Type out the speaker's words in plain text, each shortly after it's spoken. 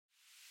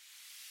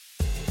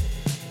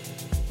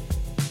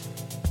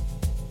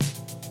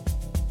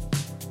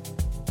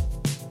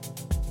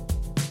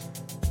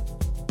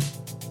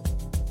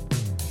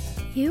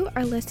You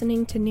are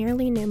listening to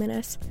Nearly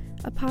Numinous,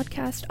 a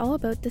podcast all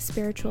about the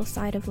spiritual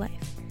side of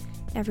life.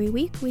 Every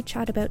week we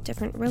chat about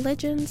different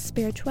religions,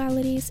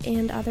 spiritualities,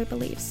 and other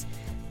beliefs.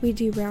 We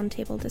do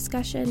roundtable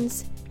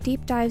discussions,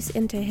 deep dives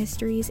into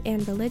histories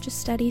and religious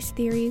studies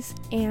theories,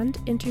 and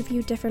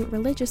interview different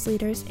religious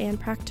leaders and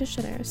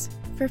practitioners.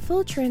 For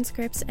full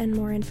transcripts and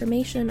more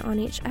information on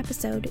each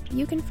episode,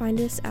 you can find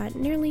us at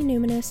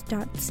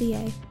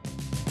nearlynuminous.ca.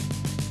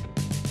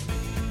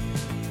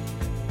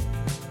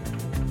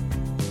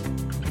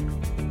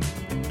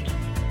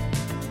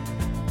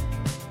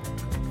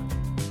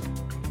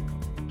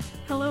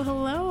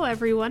 Hello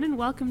everyone, and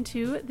welcome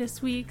to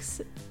this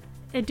week's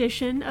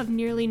edition of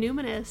Nearly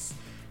Numinous.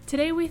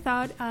 Today we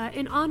thought,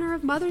 in honor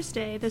of Mother's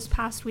Day this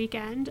past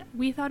weekend,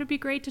 we thought it'd be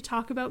great to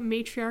talk about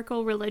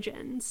matriarchal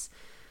religions.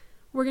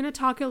 We're going to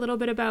talk a little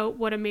bit about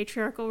what a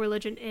matriarchal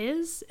religion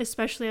is,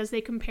 especially as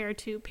they compare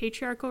to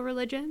patriarchal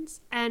religions,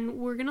 and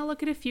we're going to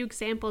look at a few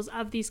examples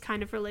of these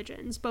kind of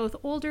religions, both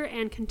older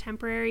and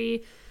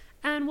contemporary,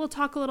 and we'll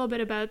talk a little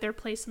bit about their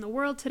place in the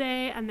world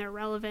today and their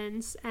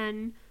relevance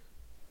and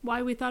why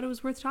we thought it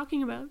was worth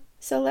talking about.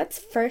 So let's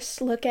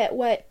first look at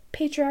what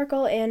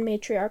patriarchal and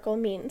matriarchal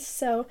means.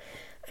 So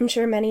I'm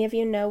sure many of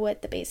you know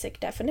what the basic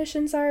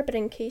definitions are, but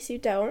in case you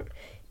don't,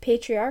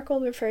 patriarchal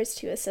refers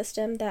to a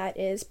system that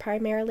is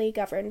primarily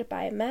governed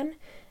by men,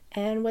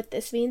 and what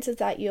this means is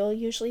that you'll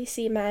usually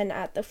see men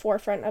at the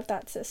forefront of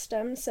that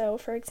system. So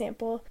for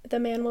example, the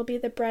man will be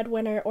the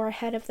breadwinner or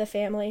head of the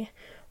family,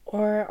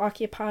 or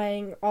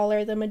occupying all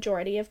or the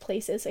majority of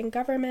places in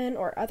government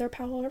or other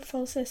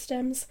powerful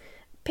systems.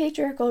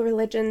 Patriarchal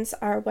religions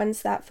are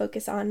ones that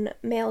focus on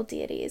male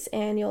deities,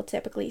 and you'll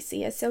typically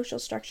see a social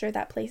structure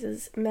that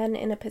places men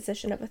in a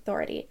position of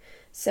authority,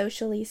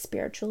 socially,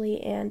 spiritually,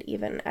 and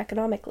even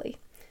economically.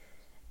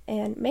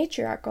 And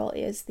matriarchal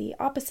is the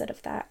opposite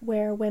of that,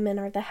 where women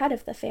are the head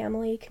of the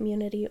family,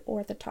 community,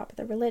 or the top of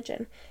the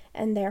religion,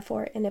 and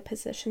therefore in a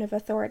position of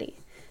authority.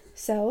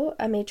 So,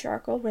 a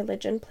matriarchal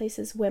religion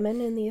places women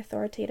in the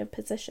authoritative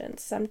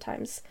positions.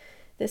 Sometimes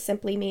this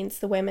simply means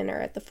the women are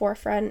at the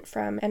forefront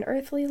from an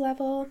earthly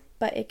level,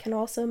 but it can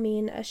also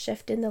mean a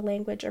shift in the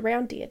language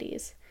around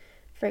deities.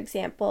 For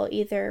example,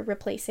 either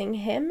replacing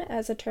him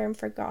as a term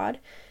for God,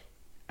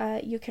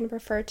 you can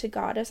refer to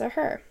God as a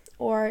her,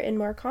 or in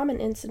more common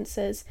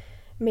instances,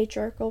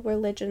 matriarchal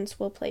religions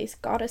will place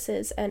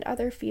goddesses and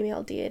other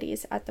female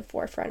deities at the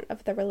forefront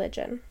of the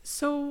religion.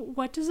 So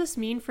what does this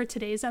mean for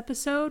today's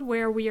episode,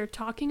 where we are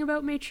talking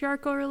about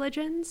matriarchal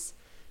religions?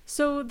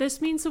 So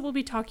this means that we'll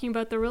be talking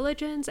about the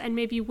religions and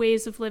maybe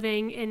ways of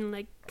living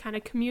in kind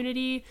of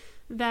community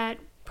that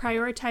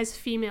prioritize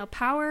female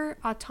power,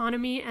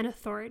 autonomy, and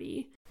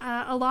authority.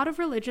 A lot of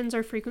religions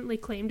are frequently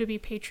claimed to be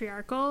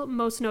patriarchal,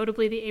 most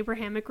notably the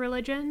Abrahamic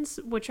religions,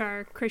 which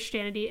are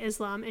Christianity,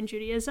 Islam, and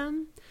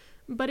Judaism.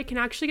 But it can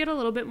actually get a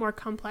little bit more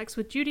complex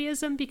with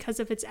Judaism because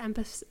of its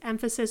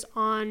emphasis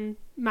on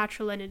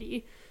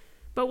matrilineity.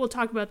 But we'll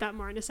talk about that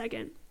more in a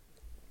second.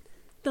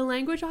 The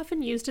language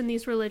often used in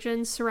these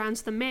religions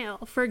surrounds the male.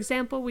 For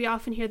example, we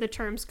often hear the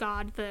terms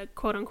God, the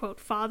quote-unquote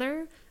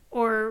father,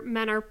 or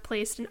men are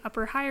placed in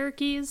upper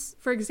hierarchies.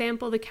 For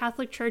example, the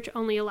Catholic Church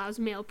only allows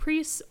male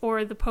priests,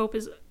 or the Pope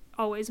is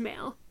always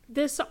male.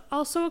 This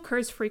also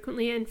occurs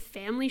frequently in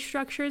family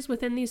structures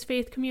within these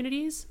faith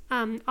communities.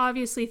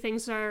 Obviously,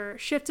 things are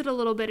shifted a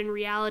little bit in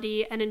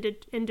reality and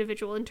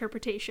individual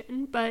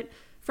interpretation, but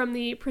from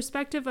the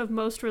perspective of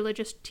most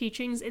religious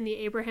teachings in the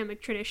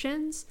Abrahamic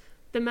traditions,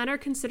 the men are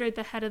considered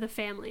the head of the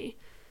family.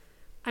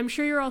 I'm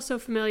sure you're also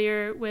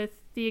familiar with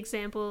the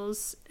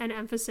examples and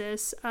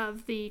emphasis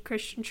of the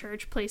Christian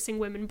Church placing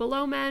women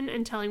below men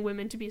and telling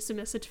women to be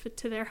submissive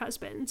to their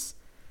husbands.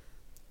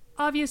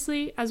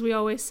 Obviously, as we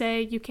always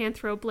say, you can't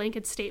throw a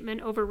blanket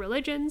statement over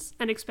religions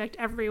and expect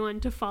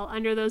everyone to fall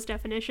under those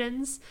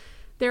definitions.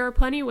 There are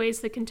plenty of ways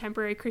that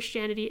contemporary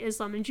Christianity,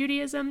 Islam, and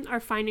Judaism are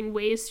finding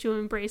ways to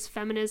embrace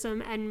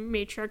feminism and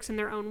matriarchs in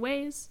their own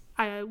ways.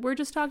 We're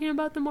just talking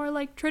about the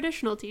more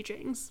traditional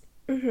teachings.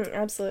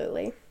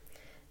 Absolutely.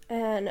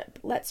 And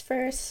let's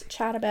first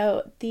chat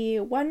about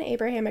the one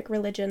Abrahamic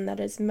religion that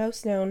is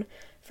most known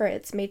for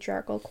its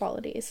matriarchal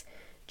qualities,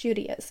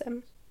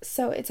 Judaism.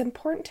 So it's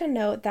important to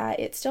note that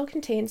it still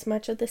contains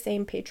much of the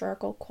same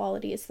patriarchal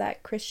qualities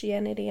that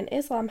Christianity and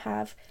Islam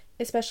have,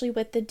 especially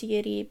with the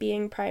deity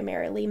being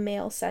primarily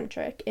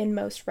male-centric in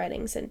most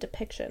writings and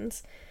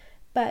depictions.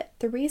 But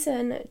the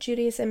reason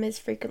Judaism is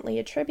frequently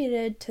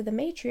attributed to the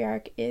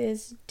matriarch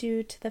is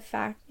due to the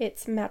fact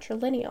it's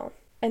matrilineal,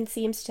 and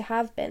seems to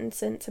have been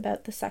since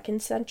about the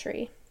 2nd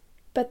century.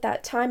 But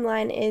that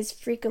timeline is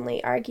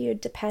frequently argued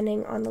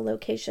depending on the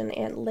location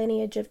and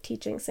lineage of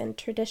teachings and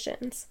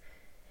traditions.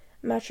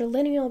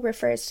 Matrilineal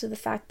refers to the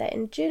fact that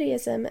in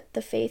Judaism,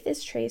 the faith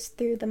is traced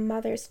through the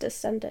mother's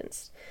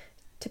descendants.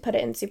 To put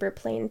it in super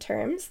plain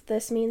terms,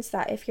 this means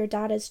that if your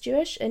dad is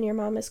Jewish and your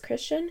mom is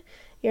Christian,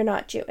 you're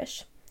not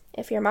Jewish.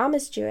 If your mom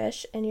is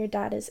Jewish and your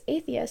dad is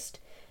atheist,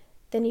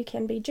 then you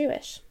can be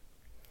Jewish.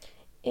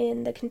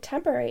 In the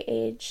contemporary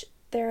age,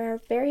 there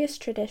are various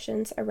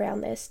traditions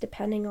around this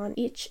depending on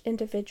each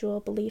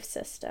individual belief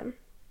system.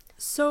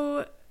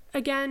 So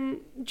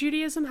again,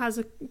 Judaism has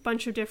a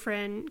bunch of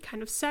different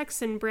kind of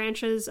sects and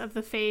branches of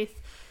the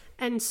faith.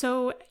 And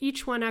so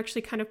each one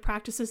actually kind of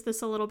practices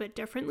this a little bit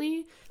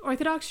differently.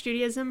 Orthodox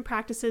Judaism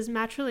practices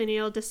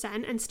matrilineal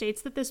descent and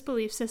states that this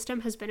belief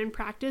system has been in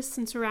practice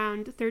since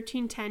around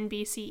 1310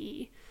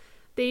 BCE.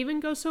 They even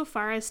go so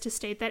far as to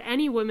state that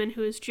any woman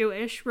who is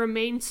Jewish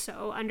remains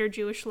so under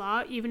Jewish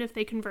law, even if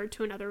they convert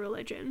to another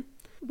religion.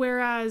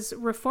 Whereas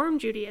Reform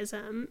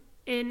Judaism,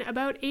 in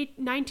about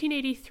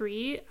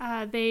 1983,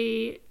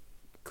 they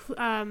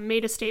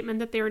made a statement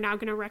that they were now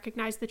going to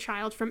recognize the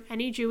child from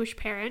any Jewish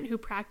parent who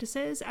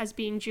practices as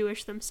being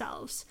Jewish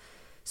themselves.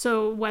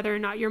 So whether or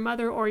not your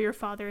mother or your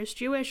father is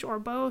Jewish or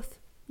both,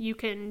 you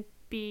can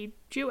be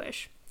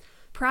Jewish.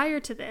 Prior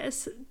to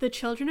this, the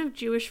children of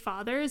Jewish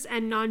fathers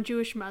and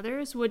non-Jewish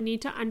mothers would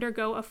need to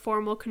undergo a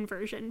formal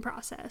conversion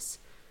process.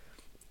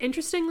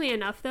 Interestingly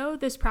enough, though,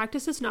 this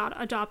practice is not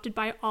adopted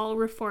by all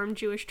Reformed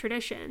Jewish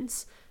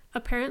traditions.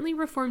 Apparently,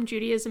 Reformed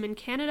Judaism in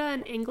Canada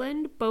and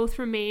England both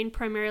remain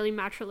primarily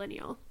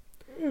matrilineal.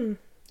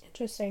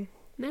 Interesting.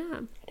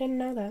 Yeah. I didn't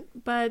know that.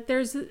 But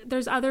there's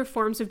other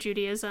forms of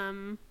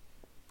Judaism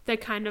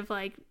that kind of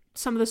like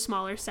some of the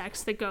smaller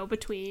sects that go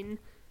between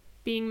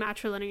being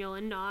matrilineal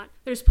and not.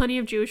 There's plenty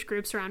of Jewish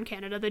groups around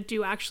Canada that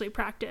do actually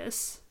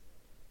practice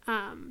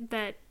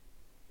that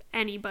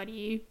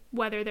anybody,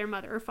 whether their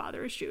mother or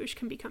father is Jewish,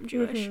 can become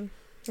Jewish.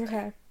 Mm-hmm.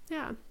 Okay.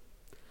 Yeah.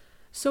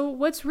 So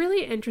what's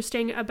really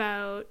interesting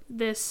about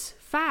this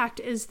fact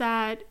is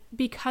that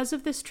because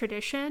of this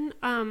tradition,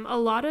 a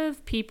lot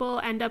of people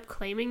end up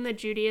claiming that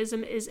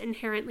Judaism is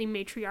inherently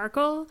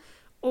matriarchal,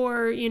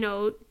 or,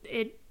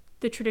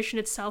 the tradition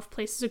itself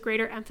places a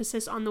greater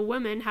emphasis on the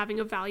woman having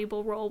a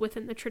valuable role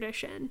within the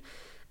tradition.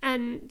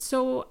 And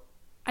so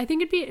I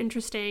think it'd be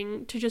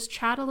interesting to just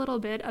chat a little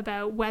bit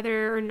about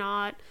whether or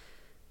not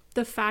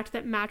the fact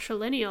that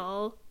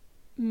matrilineal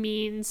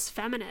means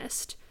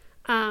feminist.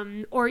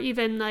 Or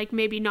even like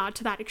maybe not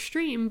to that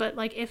extreme, but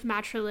like if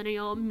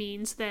matrilineal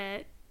means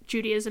that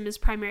Judaism is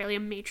primarily a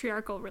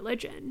matriarchal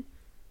religion.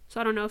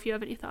 So I don't know if you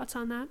have any thoughts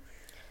on that.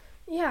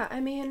 Yeah, I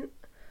mean,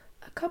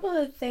 a couple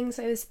of things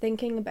I was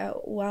thinking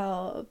about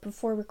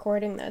before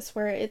recording this,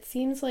 where it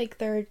seems like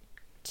there are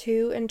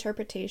two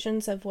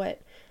interpretations of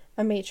what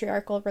a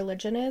matriarchal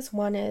religion is.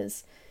 One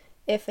is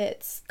if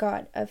it's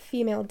got a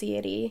female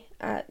deity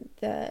at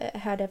the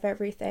head of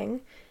everything,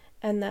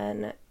 and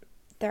then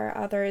there are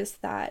others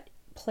that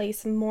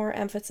place more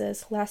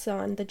emphasis less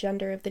on the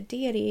gender of the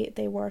deity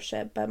they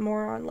worship, but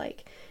more on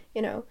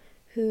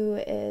who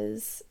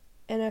is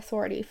an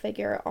authority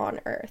figure on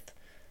earth.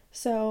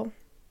 So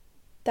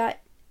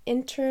that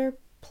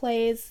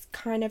interplay is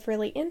kind of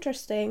really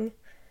interesting,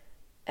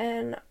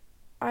 and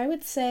I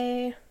would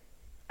say,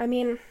 I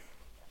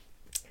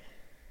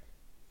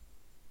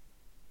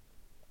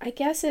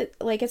guess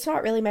it's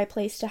not really my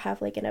place to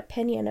have an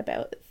opinion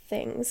about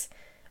things,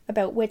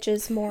 about which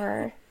is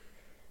more.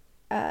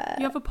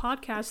 You have a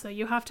podcast, though.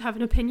 You have to have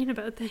an opinion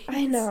about things.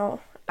 I know.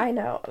 I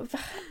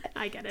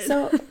get it.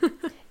 So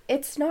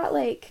it's not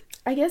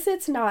I guess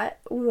it's not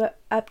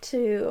up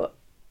to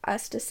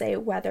us to say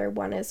whether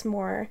one is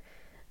more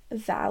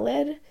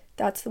valid.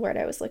 That's the word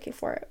I was looking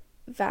for.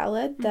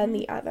 Valid than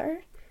the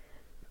other.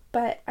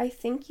 But I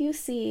think you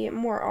see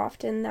more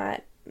often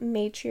that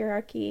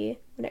matriarchy,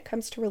 when it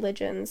comes to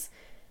religions,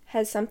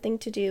 has something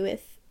to do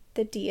with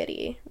the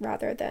deity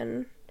rather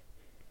than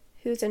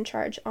who's in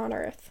charge on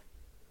earth.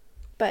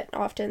 But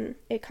often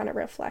it kind of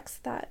reflects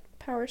that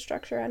power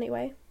structure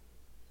anyway.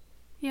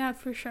 Yeah,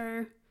 for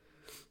sure.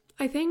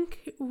 I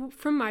think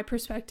from my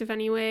perspective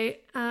anyway,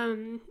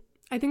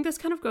 I think this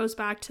kind of goes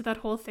back to that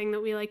whole thing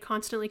that we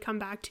constantly come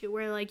back to,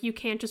 where you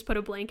can't just put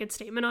a blanket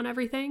statement on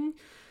everything.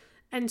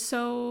 And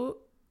so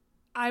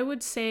I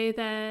would say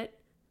that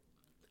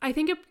I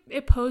think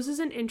it poses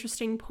an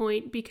interesting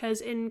point,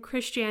 because in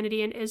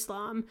Christianity and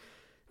Islam,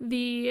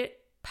 the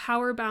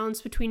power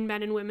balance between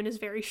men and women is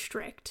very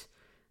strict.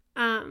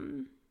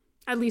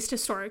 At least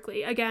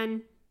historically.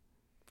 Again,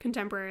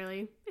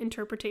 contemporarily,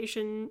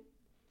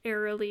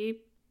 interpretationarily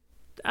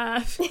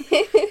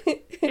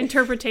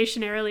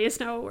is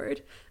now a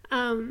word.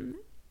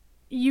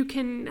 You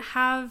can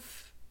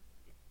have,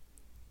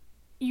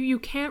 you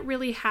can't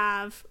really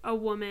have a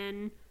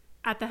woman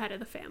at the head of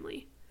the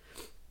family.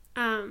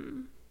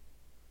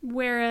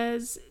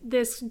 Whereas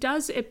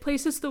it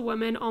places the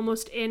woman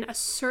almost in a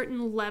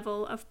certain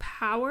level of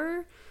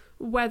power,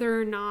 whether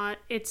or not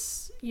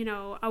it's,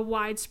 a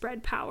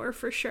widespread power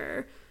for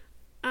sure.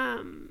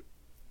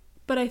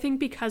 But I think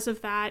because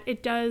of that,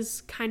 it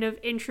does kind of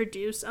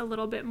introduce a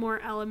little bit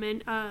more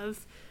element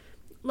of,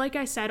 like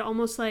I said,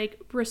 almost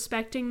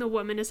respecting the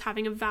woman as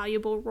having a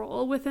valuable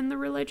role within the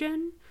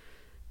religion.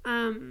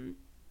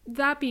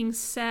 That being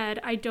said,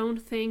 I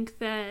don't think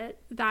that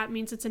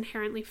means it's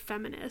inherently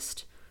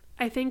feminist.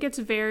 I think it's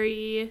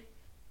very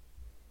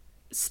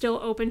still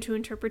open to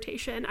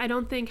interpretation. I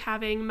don't think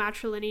having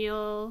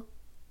matrilineal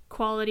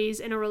qualities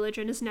in a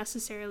religion is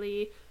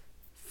necessarily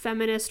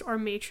feminist or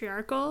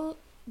matriarchal,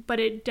 but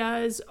it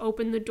does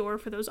open the door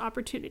for those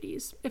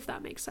opportunities, if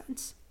that makes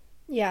sense.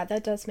 Yeah,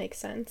 that does make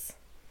sense.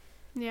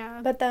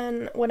 Yeah. But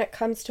then when it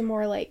comes to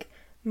more like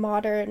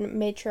modern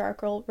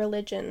matriarchal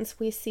religions,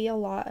 we see a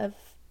lot of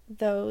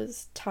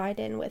those tied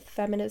in with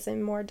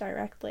feminism more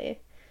directly,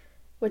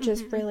 which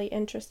is really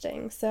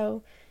interesting.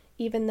 So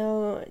even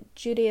though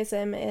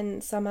Judaism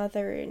and some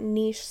other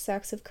niche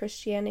sects of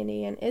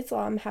Christianity and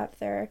Islam have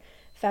their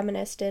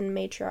feminist and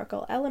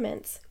matriarchal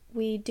elements,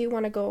 we do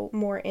want to go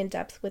more in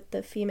depth with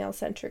the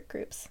female-centric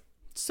groups.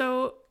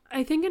 So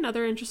I think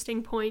another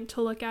interesting point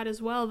to look at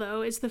as well,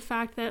 though, is the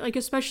fact that, like,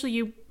 especially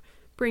you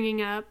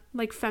bringing up,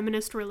 like,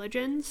 feminist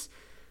religions,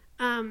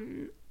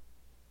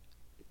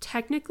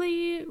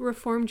 technically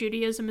Reform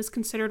Judaism is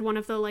considered one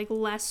of the, like,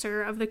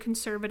 lesser of the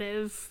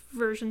conservative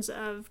versions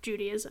of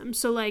Judaism.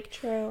 So, like,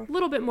 True. a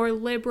little bit more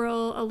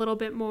liberal, a little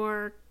bit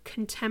more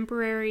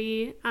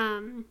contemporary.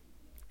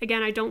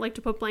 Again, I don't like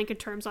to put blanket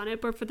terms on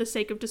it, but for the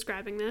sake of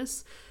describing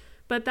this.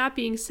 But that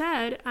being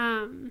said,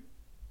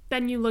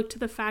 then you look to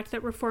the fact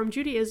that Reform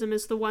Judaism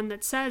is the one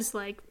that says,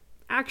 like,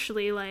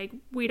 actually, like,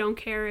 we don't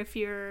care if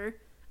you're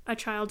a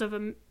child of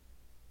a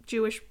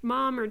Jewish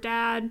mom or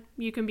dad,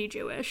 you can be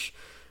Jewish.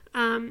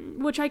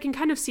 Which I can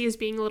kind of see as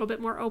being a little bit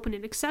more open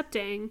and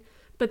accepting,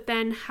 but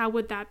then how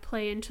would that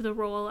play into the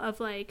role of,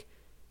 like,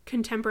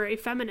 contemporary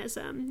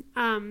feminism?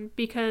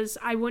 Because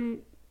I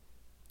wouldn't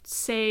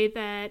say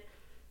that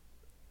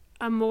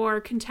a more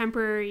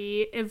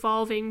contemporary,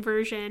 evolving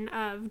version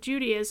of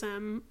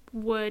Judaism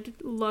would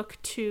look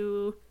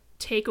to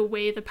take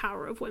away the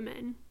power of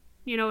women.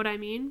 You know what I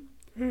mean?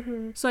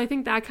 Mm-hmm. So I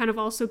think that kind of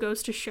also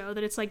goes to show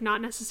that it's, like,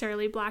 not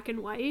necessarily black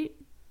and white.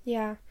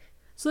 Yeah.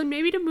 So then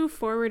maybe to move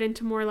forward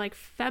into more, like,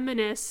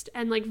 feminist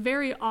and, like,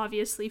 very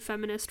obviously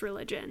feminist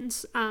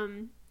religions.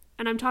 And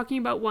I'm talking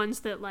about ones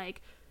that,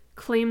 like,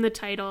 claim the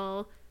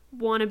title,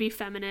 want to be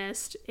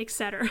feminist,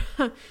 etc.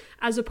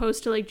 as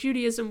opposed to, like,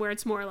 Judaism, where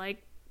it's more,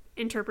 like,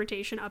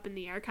 interpretation up in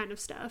the air kind of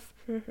stuff.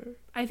 Mm-hmm.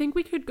 I think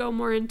we could go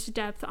more into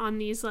depth on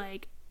these,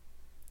 like,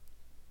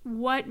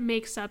 what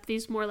makes up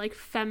these more, like,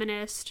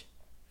 feminist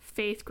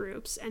faith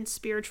groups and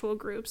spiritual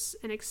groups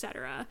and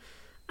etc.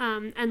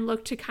 And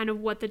look to kind of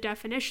what the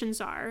definitions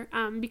are,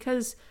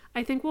 because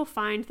I think we'll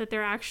find that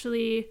they're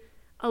actually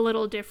a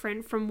little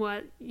different from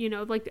what, you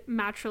know, like,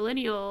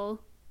 matrilineal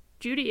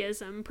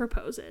Judaism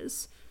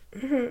proposes.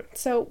 Mm-hmm.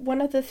 So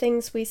one of the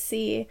things we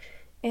see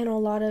in a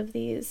lot of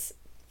these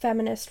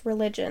feminist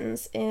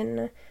religions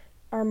in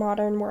our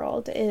modern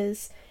world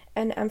is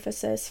an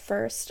emphasis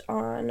first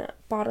on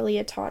bodily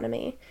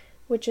autonomy,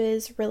 which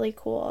is really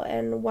cool,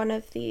 and one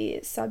of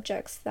the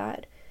subjects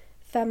that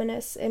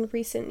feminists in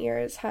recent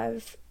years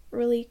have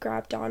really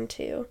grabbed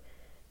onto,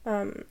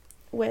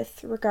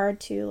 with regard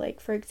to, like,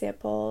 for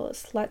example,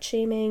 slut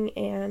shaming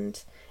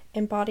and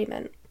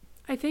embodiment.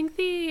 I think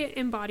the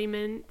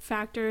embodiment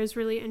factor is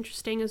really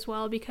interesting as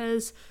well,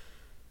 because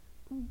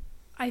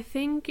I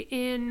think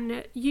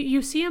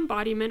you see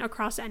embodiment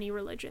across any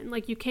religion.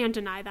 Like, you can't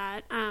deny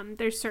that.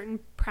 There's certain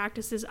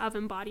practices of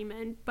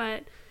embodiment,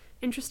 but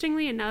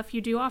interestingly enough,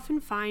 you do often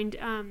find,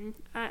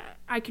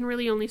 I can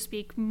really only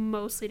speak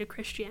mostly to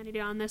Christianity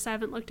on this. I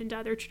haven't looked into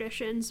other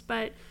traditions,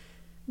 but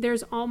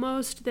there's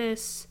almost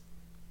this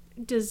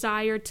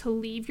desire to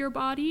leave your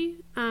body,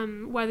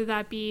 whether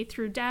that be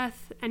through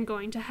death and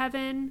going to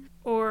heaven,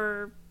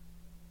 or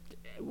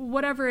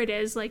whatever it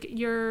is. Like,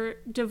 your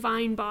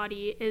divine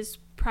body is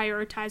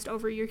prioritized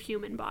over your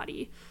human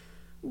body.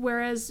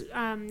 Whereas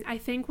I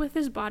think with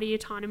this body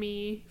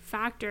autonomy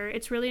factor,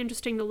 it's really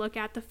interesting to look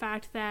at the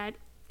fact that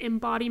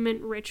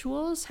embodiment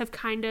rituals have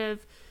kind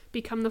of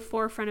become the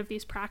forefront of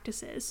these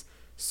practices.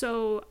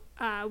 So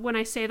when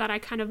I say that, I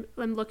kind of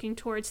am looking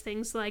towards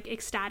things like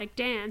ecstatic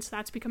dance.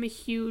 That's become a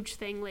huge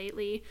thing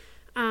lately,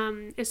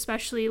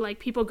 especially, like,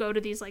 people go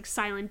to these, like,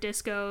 silent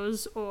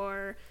discos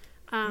or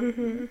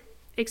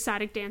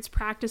ecstatic dance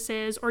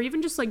practices, or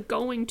even just, like,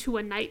 going to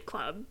a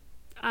nightclub.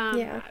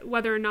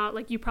 Whether or not,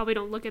 like, you probably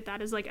don't look at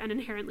that as, like, an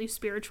inherently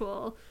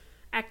spiritual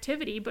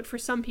activity, but for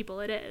some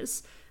people it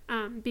is,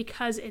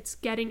 because it's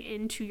getting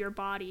into your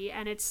body,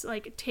 and it's,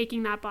 like,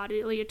 taking that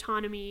bodily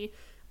autonomy,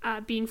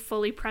 being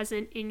fully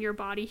present in your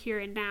body here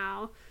and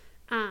now.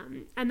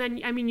 And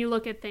then, I mean, you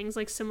look at things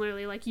like,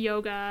 similarly, like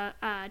yoga,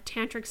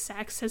 tantric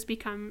sex has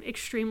become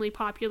extremely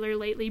popular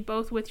lately,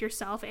 both with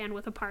yourself and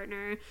with a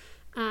partner.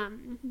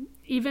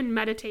 Even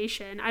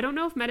meditation. I don't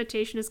know if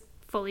meditation is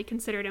fully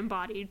considered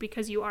embodied,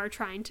 because you are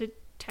trying to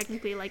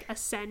technically, like,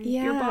 ascend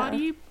your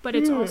body, but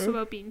it's also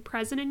about being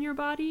present in your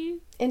body.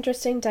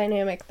 Interesting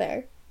dynamic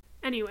there.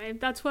 Anyway,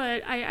 that's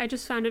what I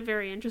just found it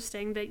very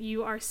interesting that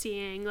you are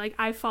seeing. Like,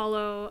 I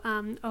follow,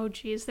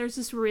 there's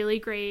this really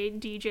great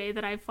DJ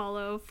that I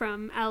follow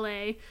from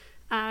LA.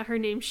 Her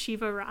name's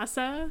Shiva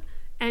Rasa,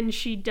 and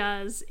she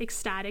does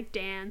ecstatic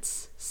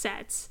dance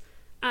sets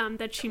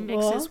that she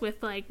mixes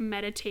with, like,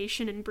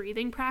 meditation and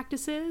breathing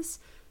practices.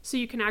 So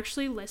you can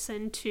actually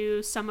listen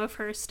to some of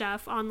her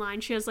stuff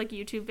online. She has, like,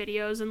 YouTube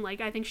videos, and,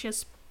 like, I think she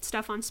has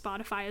stuff on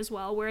Spotify as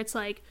well, where it's,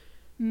 like,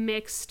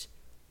 mixed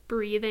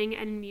breathing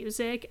and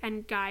music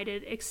and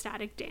guided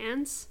ecstatic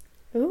dance.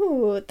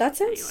 Ooh, that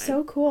sounds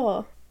so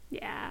cool.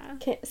 Yeah.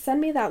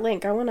 Send me that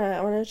link. I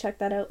wanna check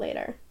that out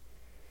later.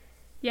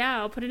 Yeah,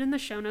 I'll put it in the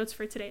show notes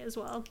for today as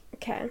well.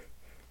 Okay.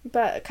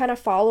 But kind of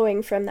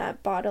following from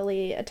that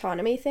bodily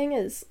autonomy thing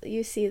is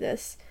you see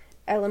this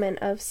element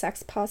of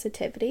sex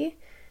positivity,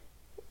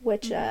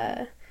 which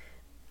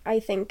I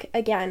think,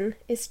 again,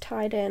 is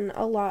tied in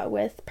a lot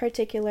with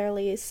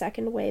particularly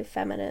second wave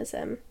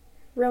feminism.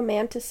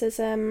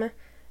 Romanticism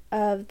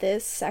of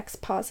this sex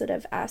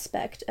positive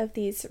aspect of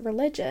these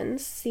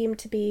religions seem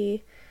to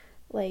be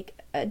like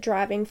a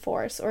driving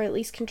force, or at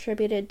least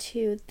contributed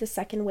to the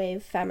second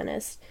wave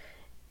feminist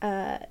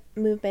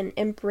movement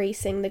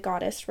embracing the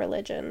goddess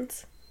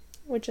religions,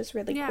 which is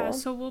really cool. Yeah,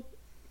 so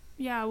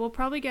we'll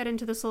probably get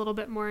into this a little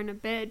bit more in a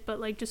bit, but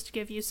like just to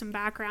give you some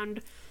background,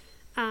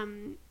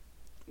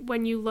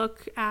 when you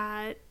look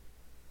at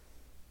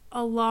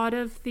a lot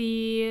of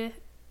the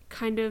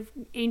kind of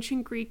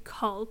ancient Greek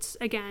cults,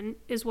 again,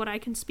 is what I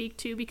can speak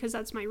to because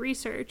that's my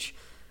research.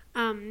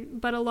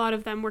 But a lot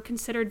of them were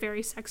considered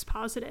very sex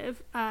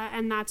positive.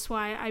 And that's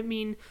why,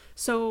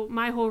 so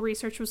my whole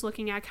research was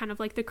looking at kind of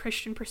like the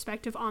Christian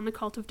perspective on the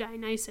cult of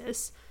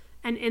Dionysus.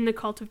 And in the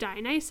cult of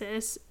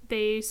Dionysus,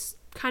 they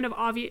kind of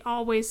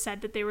always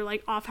said that they were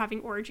like off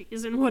having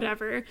orgies and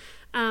whatever.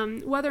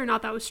 Whether or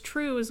not that was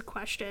true is a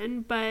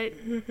question, but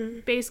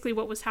basically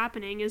what was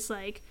happening is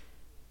like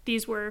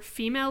these were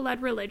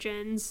female-led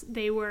religions.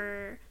 They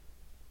were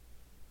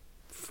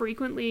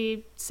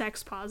frequently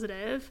sex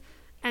positive.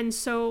 And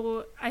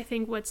so I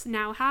think what's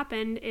now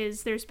happened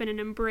is there's been an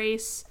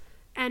embrace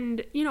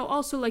and,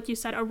 also, like you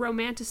said, a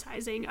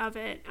romanticizing of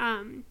it,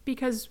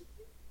 because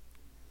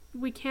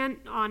we can't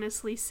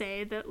honestly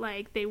say that,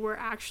 like, they were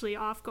actually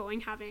off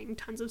going having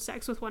tons of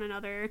sex with one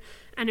another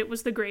and it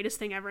was the greatest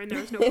thing ever and there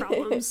was no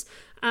problems.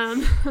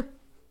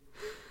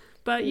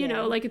 But,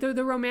 like, the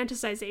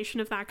romanticization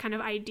of that kind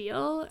of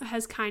ideal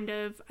has kind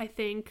of, I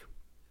think,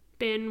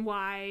 been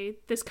why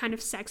this kind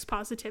of sex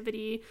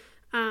positivity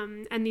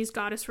and these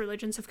goddess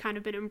religions have kind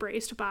of been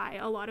embraced by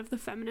a lot of the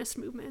feminist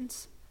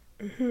movements.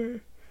 Mm-hmm.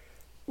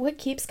 What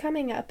keeps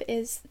coming up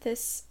is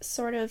this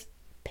sort of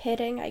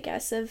pitting, I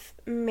guess, of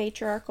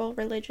matriarchal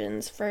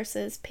religions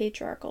versus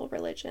patriarchal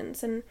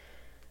religions. And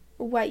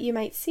what you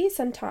might see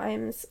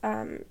sometimes,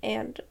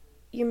 and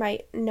you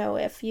might know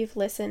if you've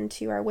listened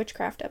to our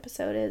witchcraft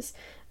episode, is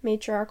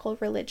matriarchal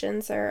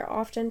religions are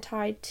often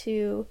tied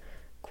to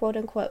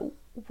quote-unquote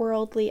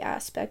worldly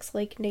aspects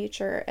like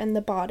nature and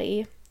the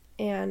body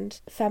and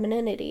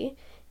femininity,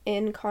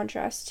 in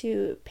contrast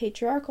to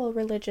patriarchal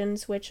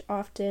religions, which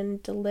often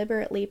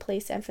deliberately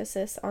place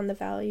emphasis on the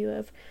value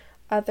of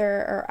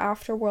other or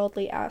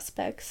afterworldly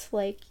aspects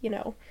like,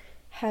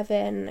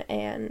 heaven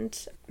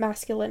and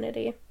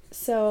masculinity.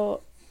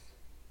 So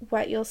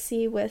what you'll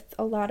see with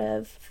a lot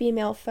of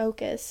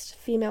female-focused,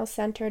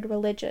 female-centered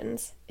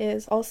religions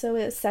is also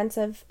a sense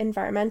of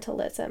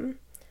environmentalism.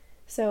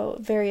 So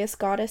various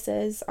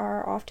goddesses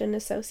are often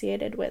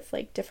associated with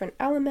like different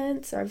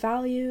elements or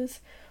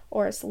values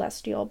or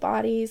celestial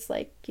bodies,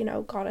 like,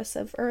 goddess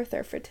of earth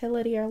or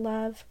fertility or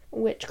love.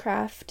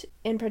 Witchcraft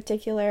in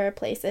particular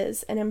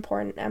places an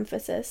important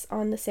emphasis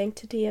on the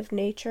sanctity of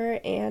nature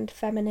and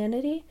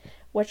femininity,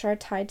 which are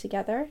tied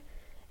together.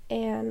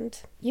 And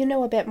you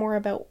know a bit more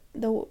about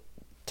the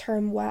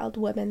term wild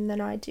woman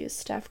than I do,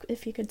 Steph,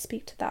 if you could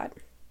speak to that.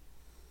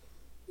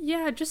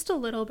 Yeah, just a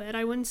little bit.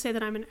 I wouldn't say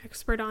that I'm an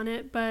expert on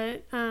it,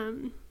 but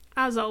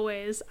as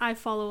always, I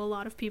follow a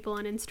lot of people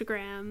on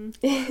Instagram,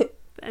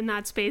 and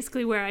that's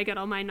basically where I get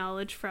all my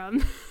knowledge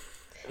from.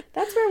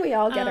 That's where we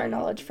all get our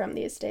knowledge from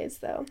these days,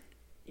 though.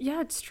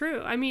 Yeah, it's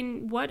true. I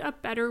mean, what a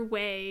better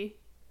way...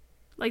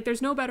 Like,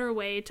 there's no better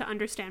way to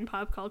understand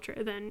pop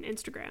culture than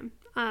Instagram.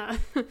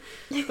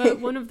 But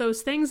one of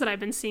those things that I've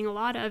been seeing a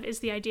lot of is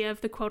the idea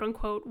of the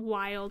quote-unquote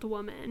wild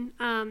woman.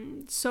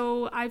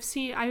 So I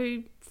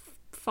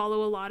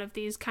follow a lot of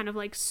these kind of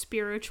like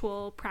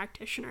spiritual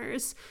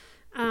practitioners.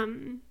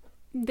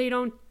 They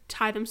don't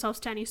tie themselves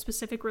to any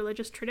specific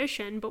religious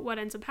tradition, but what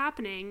ends up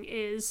happening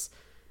is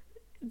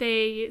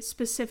they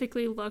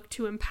specifically look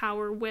to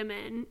empower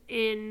women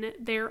in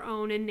their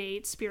own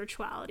innate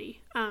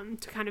spirituality,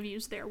 to kind of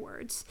use their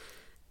words.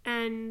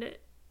 And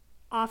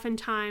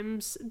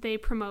oftentimes they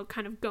promote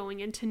kind of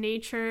going into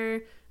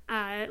nature,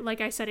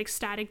 like I said,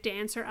 ecstatic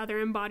dance or other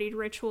embodied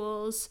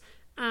rituals.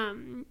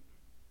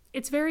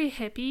 It's very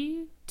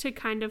hippie, to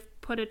kind of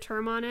put a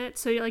term on it.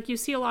 So like you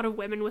see a lot of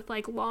women with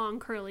like long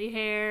curly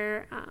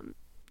hair.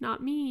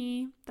 Not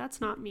me.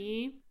 That's not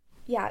me.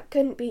 Yeah,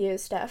 couldn't be you,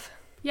 Steph.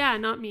 Yeah,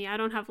 not me. I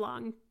don't have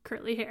long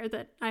curly hair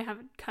that I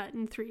haven't cut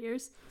in 3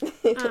 years.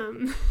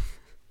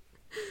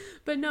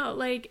 But no,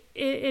 like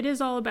it is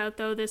all about,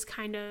 though, this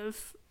kind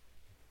of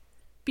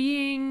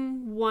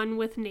being one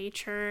with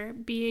nature,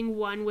 being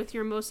one with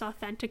your most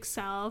authentic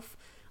self,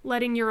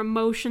 letting your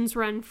emotions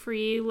run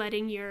free,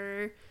 letting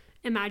your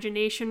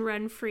imagination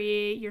run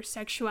free, your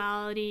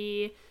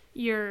sexuality,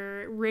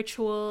 your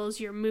rituals,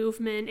 your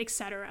movement,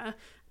 etc.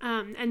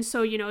 And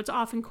so, it's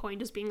often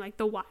coined as being like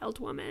the wild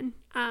woman.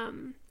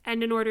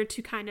 And in order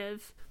to kind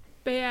of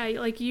But yeah,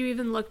 like you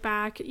even look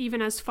back,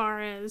 even as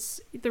far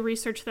as the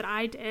research that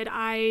I did,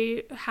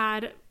 I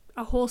had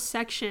a whole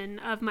section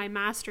of my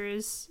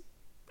master's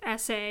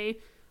essay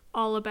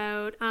all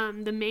about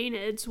the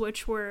Maenids,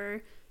 which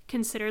were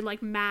considered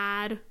like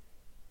mad,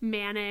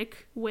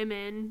 manic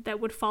women that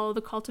would follow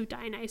the cult of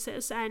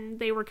Dionysus, and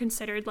they were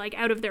considered like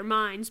out of their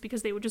minds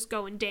because they would just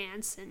go and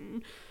dance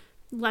and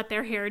let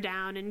their hair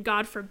down, and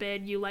God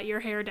forbid you let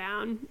your hair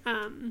down,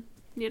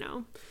 you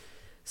know.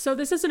 So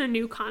this isn't a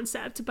new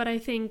concept, but I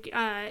think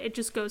it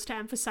just goes to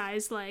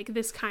emphasize like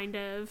this kind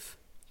of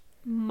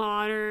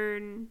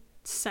modern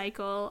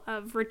cycle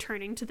of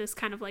returning to this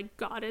kind of like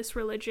goddess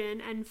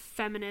religion and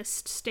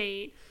feminist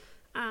state.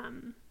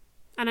 And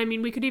I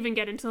mean, we could even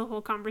get into the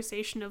whole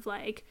conversation of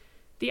like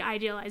the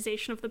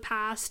idealization of the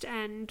past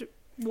and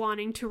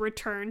wanting to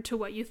return to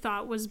what you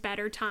thought was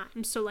better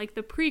times. So like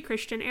the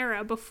pre-Christian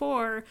era,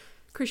 before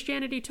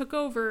Christianity took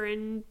over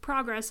and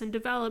progress and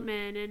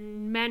development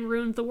and men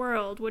ruined the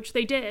world, which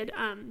they did.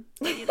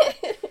 You know.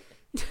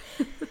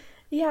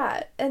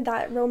 Yeah, and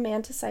that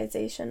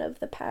romanticization of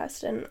the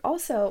past, and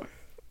also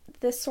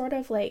this sort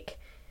of like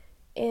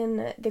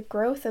in the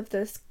growth of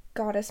this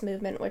goddess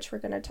movement, which we're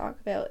going to talk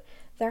about,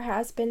 there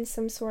has been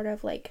some sort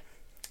of like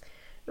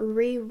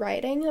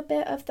rewriting a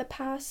bit of the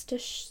past to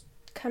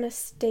kind of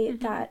state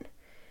that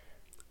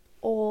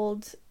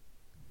old,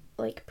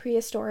 like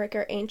prehistoric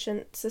or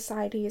ancient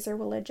societies or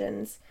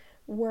religions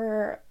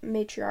were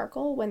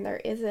matriarchal when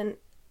there isn't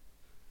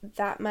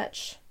that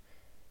much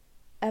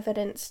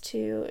evidence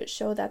to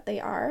show that they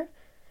are.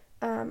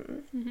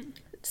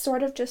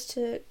 Sort of just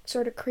to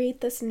sort of create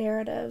this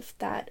narrative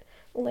that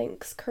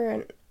links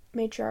current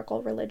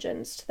matriarchal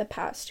religions to the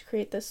past, to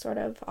create this sort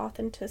of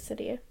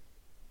authenticity.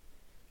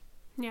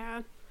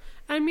 Yeah.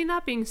 I mean,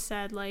 that being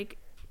said, like,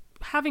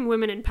 having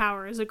women in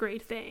power is a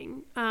great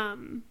thing.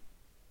 And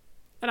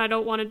I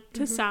don't want it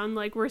to sound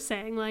like we're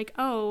saying, like,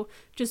 oh,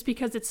 just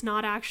because it's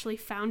not actually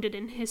founded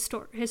in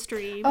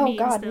history means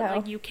that,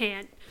 like, you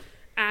can't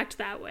act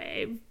that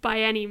way by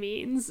any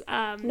means.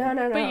 No.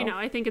 But, you know,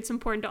 I think it's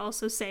important to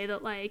also say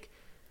that, like,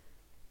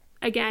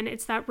 again,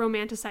 it's that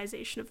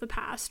romanticization of the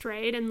past,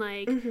 right? And,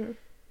 like,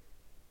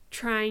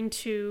 trying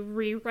to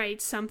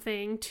rewrite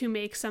something to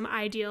make some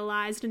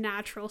idealized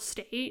natural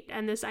state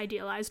and this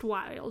idealized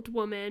wild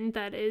woman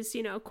that is,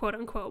 you know, quote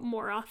unquote,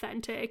 more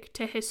authentic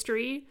to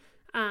history,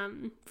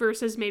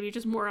 versus maybe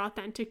just more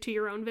authentic to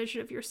your own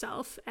vision of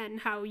yourself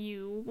and how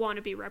you want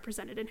to be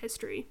represented in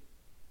history.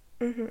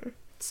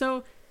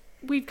 So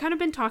we've kind of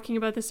been talking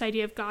about this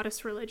idea of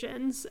goddess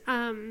religions,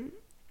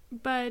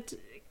 but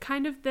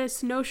kind of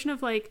this notion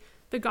of like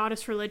the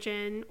goddess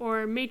religion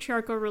or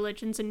matriarchal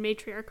religions and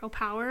matriarchal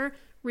power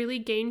really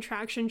gained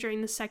traction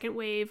during the second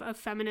wave of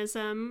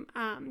feminism,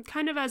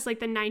 kind of as like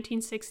the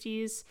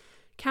 1960s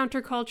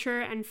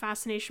counterculture and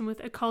fascination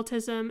with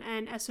occultism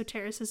and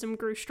esotericism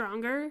grew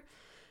stronger.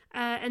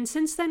 And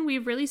since then,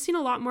 we've really seen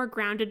a lot more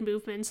grounded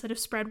movements that have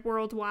spread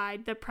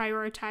worldwide that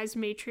prioritize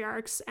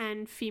matriarchs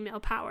and female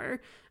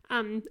power.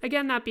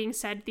 Again, that being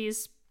said,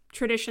 these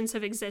traditions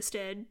have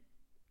existed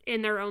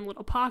in their own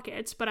little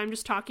pockets, but I'm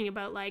just talking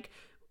about like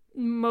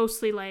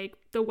mostly like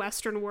the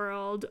Western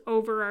world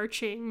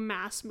overarching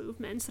mass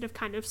movements that have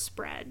kind of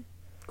spread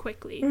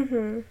quickly.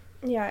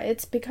 Yeah,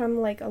 it's become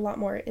like a lot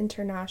more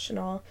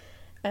international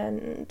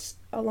and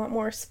a lot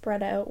more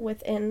spread out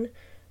within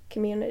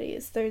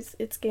communities.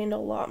 It's gained a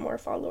lot more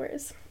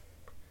followers.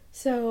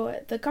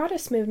 So the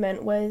goddess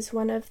movement was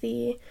one of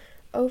the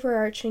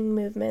overarching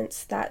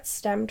movements that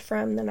stemmed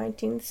from the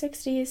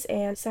 1960s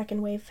and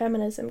second wave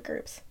feminism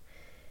groups.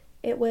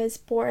 It was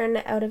born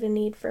out of a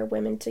need for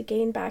women to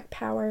gain back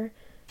power,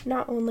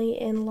 not only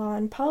in law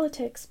and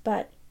politics,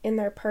 but in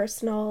their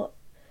personal,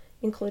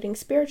 including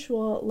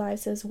spiritual,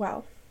 lives as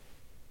well.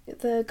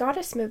 The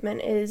goddess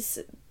movement is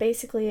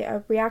basically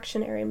a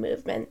reactionary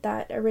movement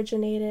that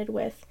originated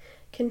with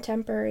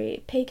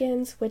contemporary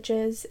pagans,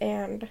 witches,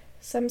 and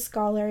some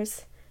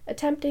scholars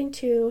attempting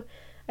to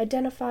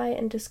identify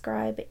and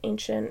describe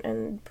ancient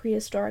and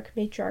prehistoric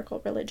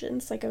matriarchal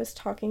religions, like I was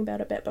talking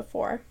about a bit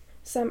before.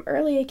 Some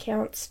early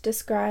accounts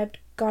described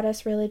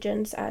goddess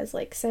religions as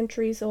like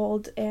centuries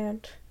old,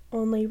 and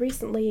only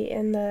recently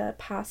in the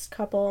past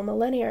couple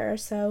millennia or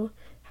so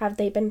have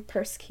they been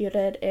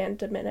persecuted and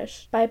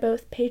diminished by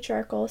both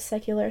patriarchal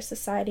secular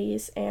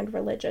societies and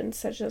religions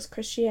such as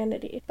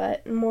Christianity.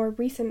 But more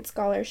recent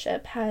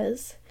scholarship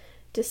has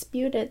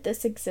disputed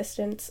this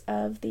existence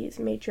of these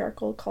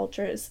matriarchal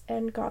cultures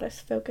and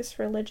goddess-focused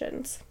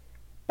religions.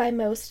 By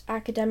most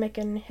academic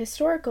and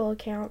historical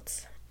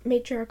accounts,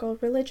 matriarchal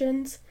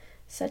religions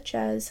such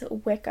as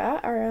Wicca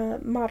are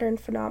a modern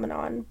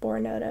phenomenon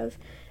born out of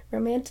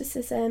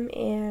romanticism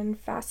and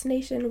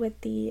fascination with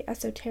the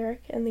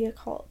esoteric and the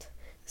occult.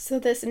 So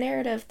this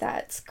narrative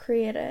that's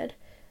created,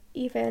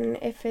 even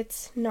if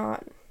it's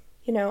not,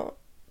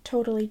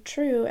 totally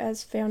true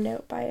as found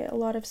out by a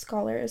lot of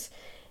scholars,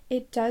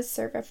 it does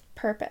serve a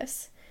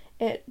purpose.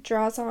 It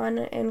draws on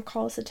and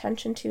calls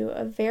attention to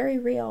a very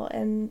real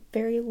and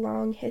very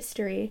long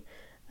history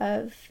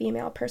of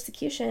female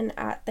persecution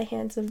at the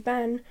hands of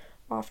men,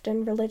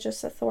 often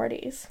religious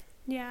authorities.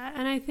 Yeah,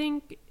 and I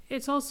think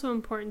it's also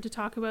important to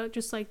talk about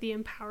just like the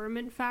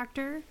empowerment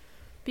factor,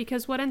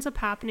 because what ends up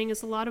happening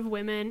is a lot of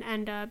women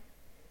end up,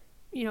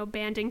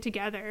 banding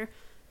together.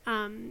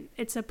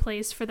 It's a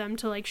place for them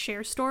to like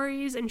share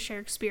stories and share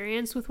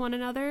experience with one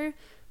another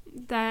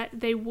that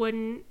they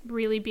wouldn't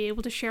really be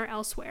able to share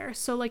elsewhere.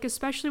 So like,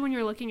 especially when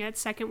you're looking at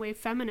second wave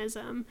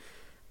feminism,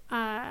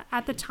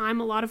 at the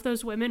time, a lot of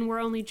those women were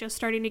only just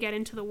starting to get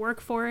into the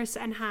workforce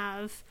and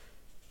have,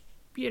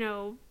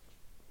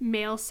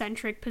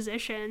 male-centric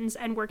positions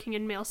and working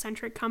in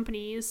male-centric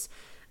companies.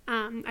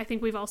 I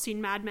think we've all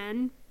seen Mad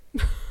Men.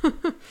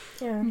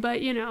 Yeah.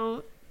 But,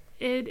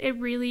 it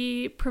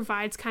really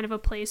provides kind of a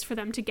place for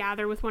them to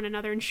gather with one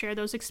another and share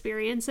those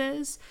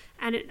experiences.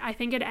 And I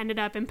think it ended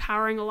up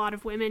empowering a lot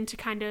of women to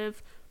kind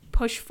of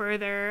push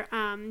further,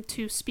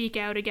 to speak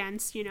out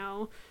against,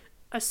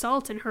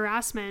 assault and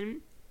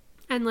harassment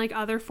and like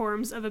other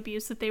forms of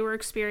abuse that they were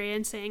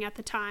experiencing at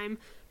the time,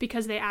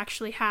 because they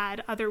actually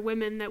had other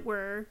women that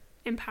were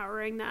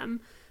empowering them.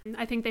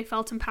 I think they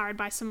felt empowered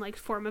by some like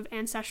form of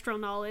ancestral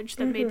knowledge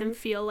that made them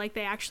feel like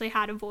they actually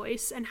had a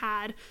voice and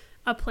had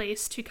a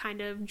place to kind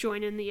of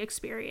join in the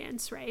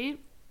experience, right?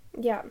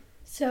 Yeah.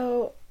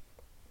 So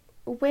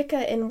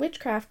Wicca and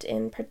witchcraft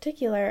in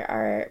particular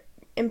are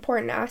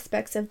important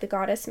aspects of the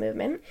goddess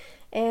movement,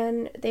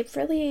 and they've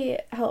really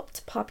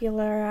helped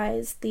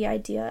popularize the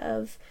idea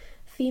of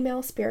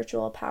female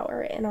spiritual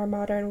power in our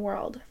modern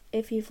world.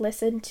 If you've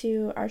listened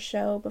to our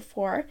show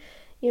before,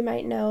 you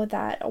might know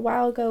that a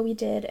while ago we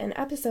did an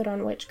episode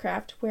on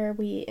witchcraft where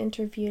we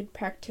interviewed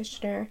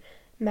practitioner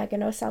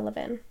Megan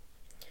O'Sullivan.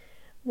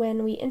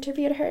 When we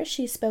interviewed her,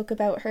 she spoke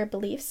about her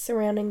beliefs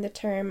surrounding the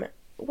term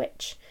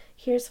witch.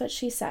 Here's what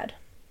she said.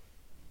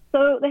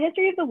 So the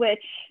history of the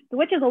witch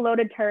is a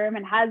loaded term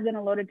and has been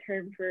a loaded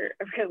term for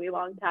a really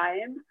long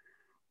time.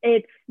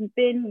 It's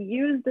been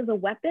used as a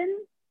weapon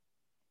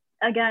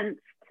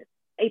against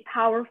a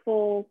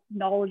powerful,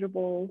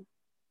 knowledgeable,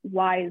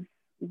 wise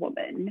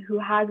woman who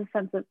has a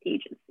sense of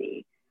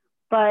agency.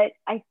 But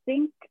I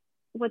think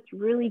what's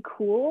really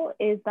cool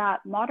is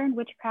that modern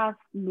witchcraft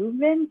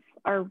movements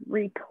are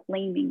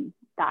reclaiming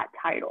that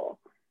title.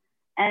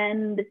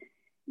 And,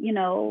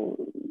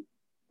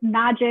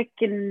 magic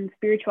and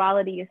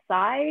spirituality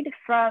aside,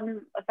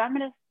 from a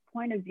feminist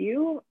point of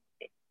view,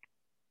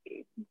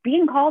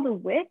 being called a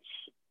witch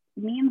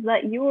means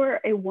that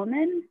you're a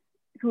woman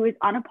who is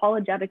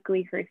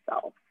unapologetically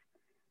herself.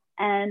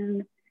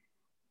 And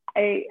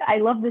I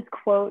love this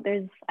quote.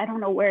 I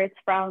don't know where it's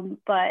from,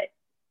 but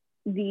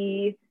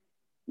the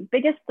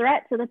biggest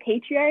threat to the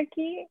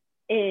patriarchy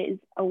is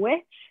a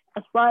witch,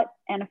 a slut,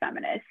 and a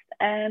feminist.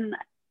 And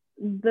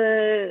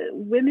the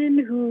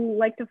women who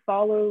like to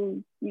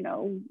follow,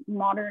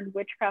 modern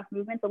witchcraft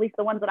movements, at least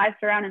the ones that I've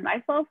surrounded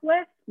myself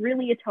with,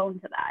 really atone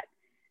to that.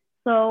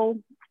 So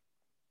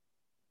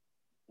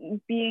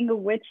being a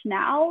witch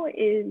now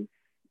is,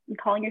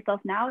 calling yourself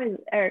now is,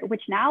 or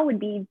witch now would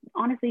be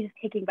honestly just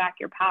taking back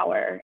your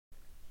power.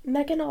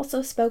 Megan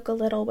also spoke a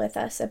little with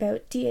us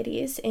about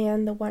deities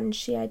and the one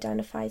she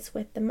identifies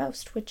with the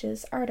most, which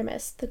is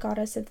Artemis, the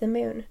goddess of the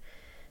moon.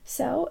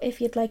 So,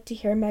 if you'd like to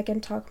hear Megan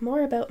talk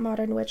more about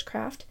modern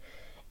witchcraft,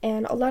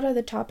 and a lot of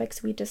the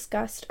topics we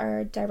discussed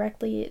are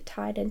directly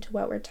tied into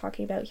what we're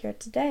talking about here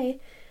today,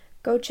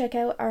 go check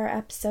out our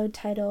episode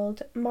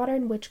titled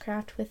Modern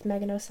Witchcraft with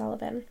Megan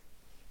O'Sullivan.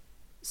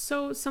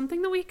 So,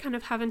 something that we kind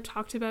of haven't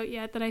talked about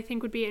yet that I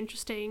think would be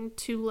interesting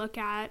to look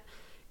at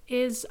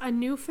is a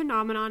new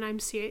phenomenon I'm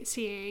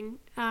seeing,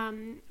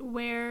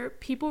 where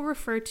people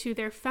refer to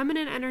their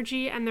feminine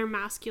energy and their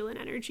masculine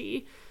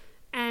energy.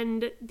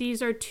 And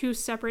these are two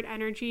separate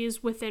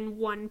energies within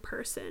one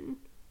person,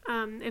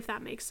 if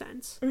that makes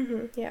sense.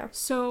 Yeah.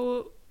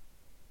 So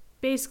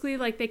basically,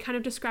 like, they kind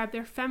of describe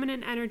their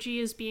feminine energy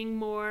as being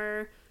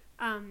more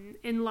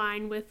in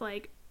line with,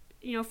 like,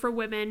 for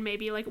women,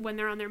 maybe like when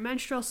they're on their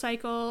menstrual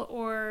cycle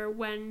or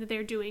when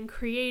they're doing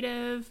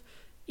creative,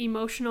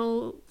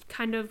 emotional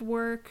kind of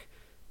work,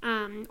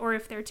 or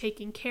if they're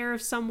taking care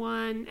of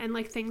someone and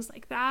like things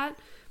like that.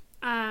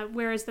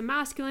 Whereas the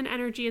masculine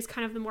energy is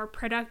kind of the more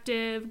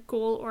productive,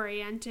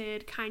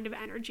 goal-oriented kind of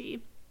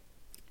energy.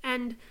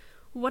 And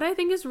what I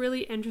think is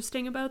really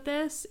interesting about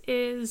this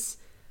is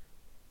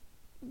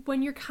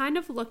when you're kind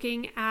of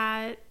looking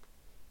at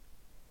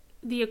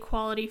the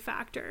equality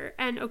factor,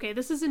 and okay,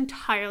 this is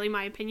entirely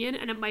my opinion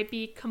and it might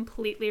be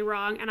completely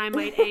wrong and I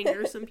might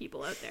anger some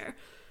people out there.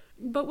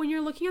 But when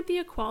you're looking at the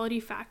equality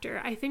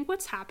factor, I think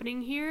what's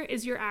happening here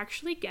is you're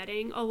actually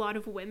getting a lot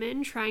of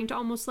women trying to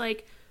almost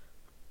like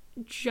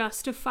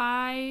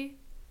justify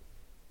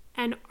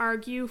and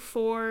argue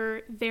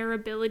for their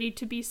ability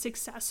to be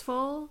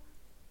successful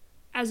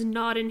as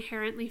not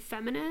inherently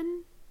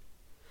feminine.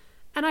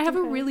 And I have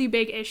a really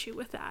big issue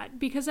with that,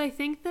 because I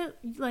think that,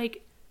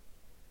 like,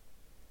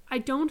 I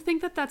don't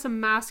think that that's a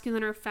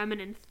masculine or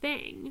feminine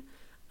thing,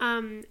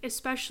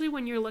 especially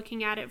when you're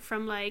looking at it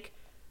from, like,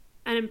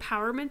 an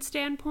empowerment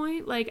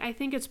standpoint. Like, I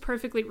think it's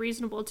perfectly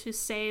reasonable to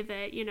say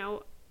that,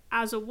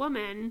 as a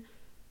woman,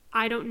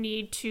 I don't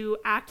need to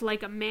act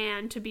like a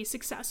man to be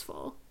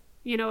successful.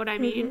 You know what I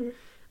mean?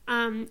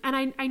 And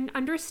I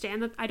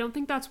understand that. I don't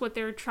think that's what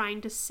they're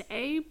trying to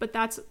say, but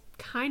that's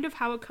kind of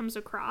how it comes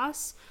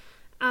across.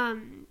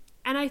 And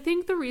I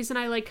think the reason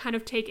I like kind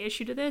of take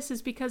issue to this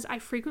is because I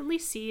frequently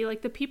see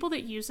like the people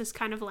that use this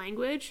kind of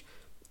language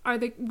are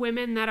the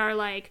women that are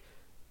like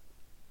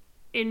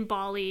in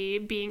Bali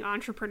being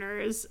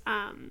entrepreneurs,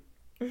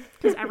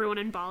 because everyone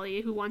in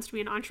Bali who wants to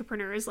be an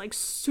entrepreneur is like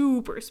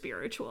super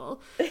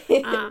spiritual,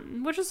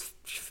 which is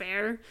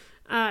fair.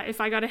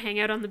 If I got to hang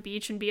out on the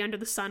beach and be under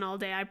the sun all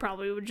day, I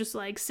probably would just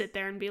like sit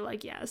there and be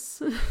like,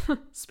 yes,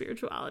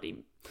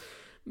 spirituality.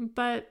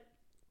 But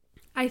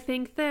I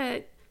think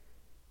that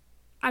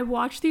I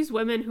watch these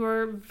women who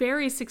are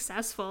very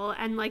successful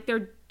and like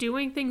they're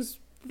doing things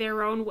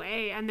their own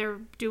way and they're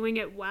doing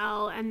it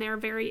well and they're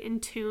very in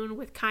tune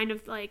with kind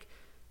of like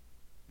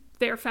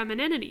their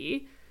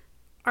femininity,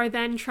 are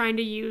then trying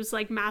to use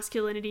like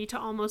masculinity to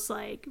almost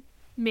like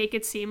make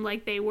it seem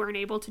like they weren't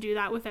able to do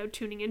that without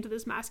tuning into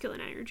this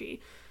masculine energy.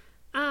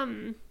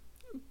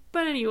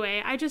 But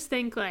anyway, I just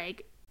think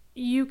like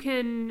you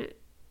can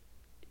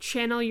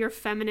channel your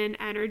feminine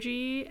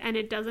energy and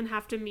it doesn't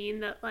have to mean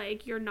that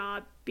like you're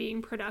not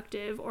being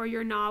productive or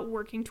you're not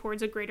working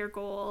towards a greater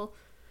goal.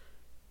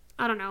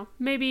 I don't know.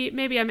 Maybe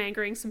I'm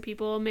angering some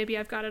people. Maybe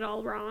I've got it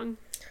all wrong.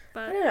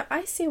 But I don't know.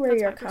 I see where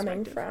you're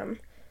coming from.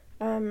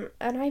 And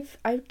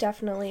I've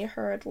definitely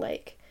heard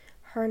like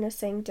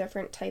harnessing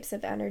different types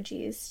of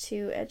energies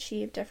to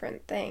achieve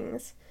different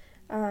things.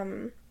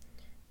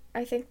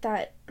 I think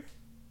that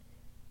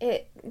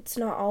it's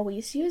not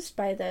always used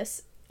by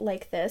this,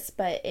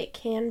 but it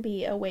can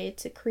be a way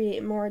to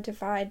create more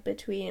divide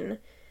between,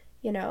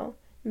 you know,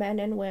 men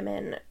and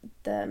women,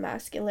 the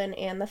masculine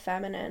and the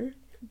feminine.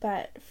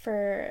 But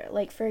for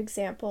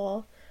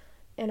example,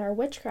 in our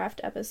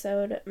witchcraft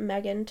episode,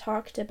 Megan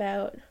talked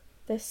about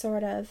this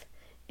sort of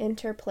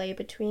interplay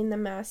between the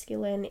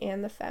masculine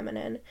and the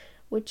feminine,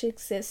 which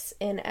exists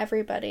in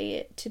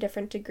everybody to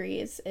different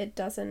degrees. It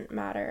doesn't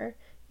matter,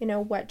 you know,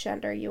 what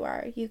gender you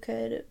are. You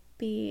could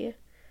be,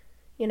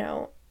 you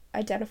know,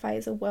 identify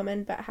as a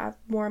woman but have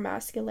more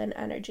masculine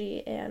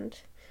energy, and,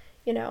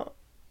 you know,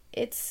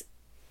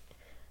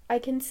 I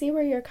can see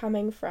where you're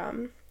coming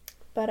from,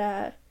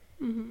 but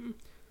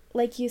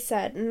like you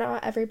said,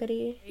 not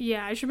everybody.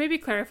 Yeah, I should maybe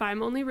clarify.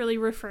 I'm only really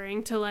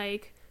referring to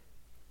like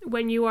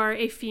when you are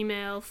a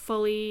female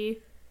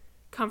fully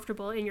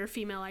comfortable in your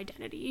female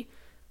identity.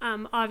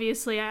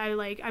 Obviously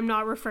I'm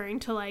not referring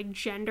to like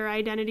gender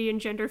identity and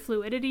gender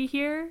fluidity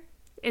here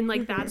in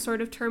like that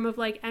sort of term of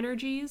like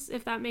energies,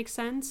 if that makes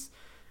sense.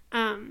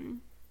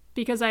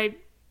 Because I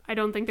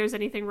don't think there's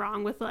anything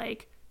wrong with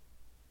like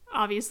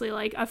obviously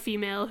like a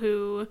female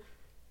who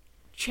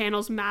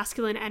channels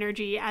masculine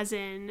energy, as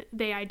in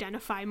they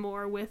identify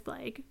more with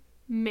like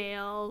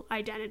male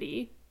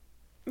identity.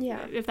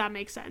 Yeah. If that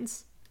makes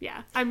sense.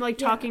 Yeah. I'm like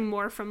talking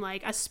more from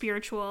like a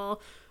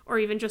spiritual, or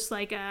even just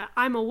like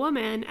I'm a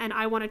woman and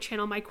I want to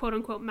channel my quote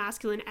unquote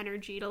masculine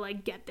energy to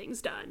like get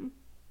things done,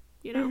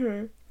 you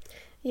know?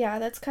 Yeah,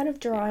 that's kind of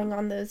drawing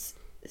on those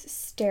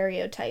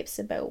stereotypes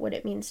about what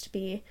it means to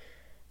be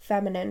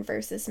feminine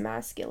versus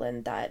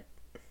masculine that,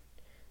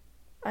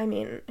 I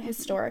mean,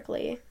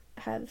 historically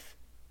have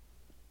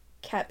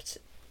kept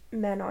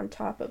men on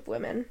top of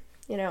women.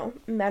 You know,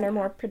 men are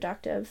more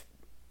productive,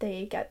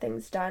 they get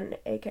things done,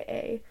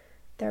 aka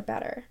they're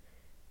better.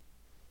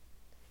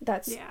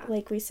 That's,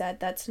 like we said,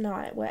 that's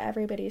not what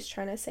everybody's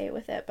trying to say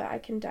with it, but I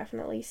can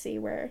definitely see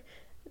where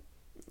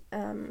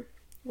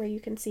you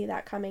can see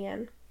that coming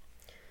in.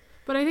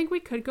 But I think we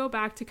could go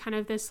back to kind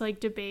of this like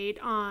debate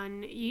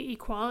on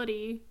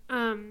equality,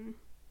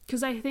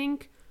 because I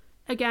think,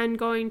 again,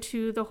 going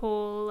to the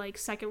whole like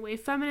second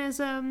wave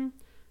feminism,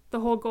 the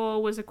whole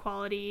goal was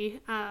equality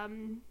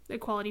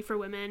for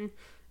women.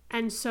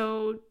 And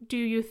so do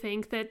you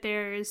think that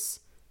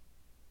there's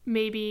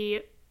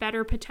maybe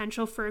better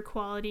potential for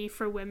equality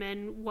for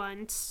women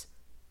once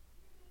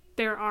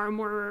there are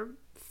more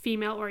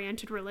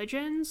female-oriented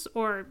religions,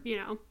 or, you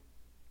know,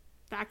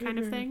 that kind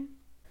of thing?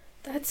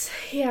 That's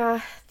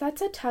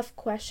a tough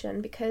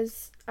question,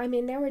 because, I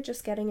mean, now we're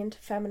just getting into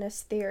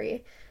feminist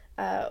theory,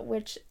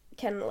 which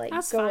can, like,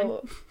 That's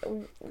go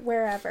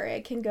wherever.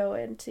 It can go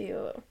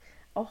into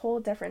a whole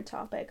different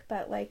topic,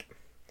 but, like...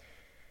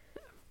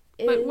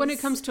 But when it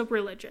comes to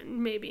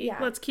religion, maybe.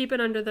 Let's keep it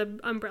under the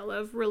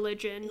umbrella of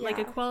religion, like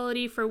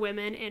equality for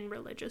women in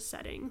religious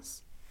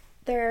settings.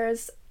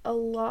 There's a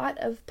lot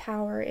of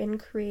power in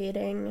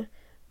creating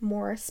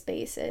more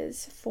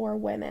spaces for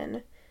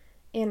women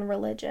in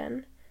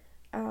religion.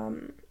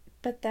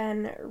 But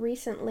then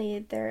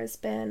recently there's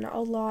been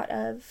a lot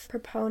of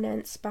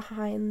proponents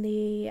behind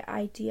the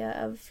idea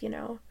of, you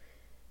know,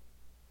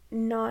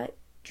 not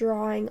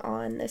drawing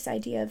on this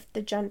idea of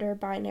the gender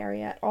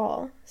binary at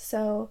all.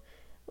 So,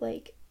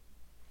 like,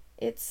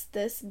 it's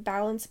this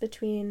balance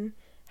between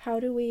how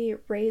do we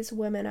raise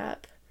women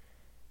up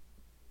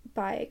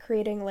by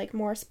creating, like,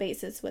 more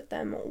spaces with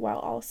them while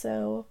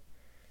also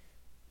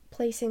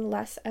placing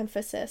less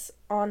emphasis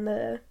on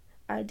the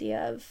idea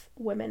of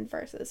women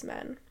versus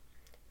men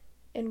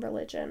in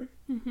religion.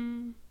 I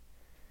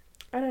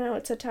don't know,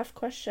 it's a tough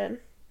question.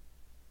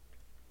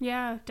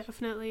 Yeah,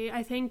 definitely.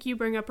 I think you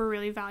bring up a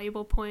really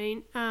valuable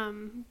point.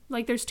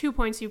 Like, there's 2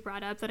 points you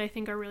brought up that I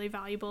think are really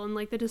valuable in,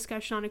 like, the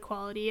discussion on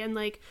equality. And,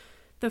 like,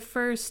 the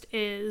first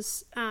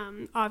is,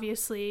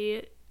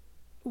 obviously,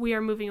 we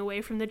are moving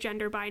away from the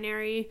gender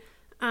binary.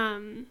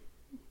 You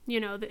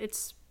know,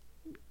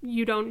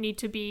 you don't need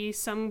to be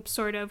some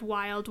sort of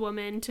wild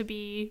woman to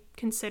be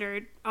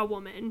considered a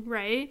woman,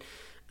 right?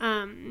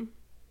 And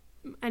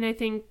I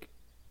think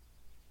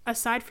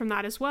aside from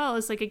that as well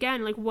is, like,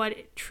 again, like,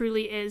 what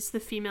truly is the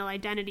female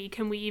identity?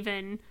 Can we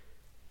even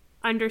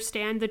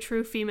understand the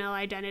true female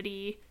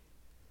identity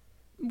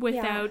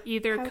without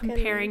either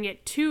comparing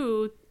it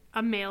to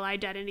a male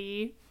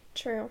identity?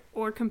 True.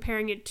 Or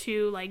comparing it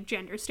to, like,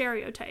 gender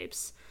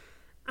stereotypes?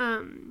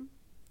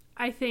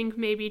 I think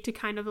maybe to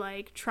kind of,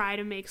 like, try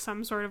to make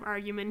some sort of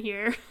argument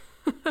here,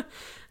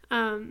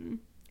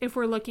 if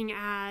we're looking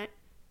at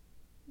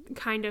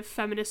kind of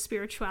feminist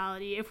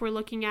spirituality, if we're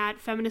looking at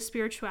feminist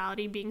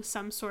spirituality being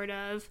some sort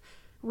of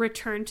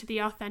return to the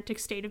authentic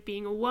state of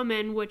being a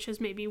woman, which is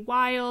maybe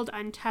wild,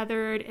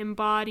 untethered,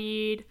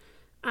 embodied,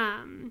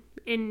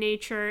 in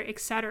nature,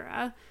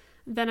 etc.,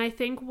 then I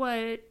think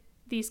what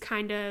these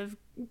kind of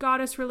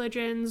goddess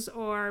religions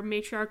or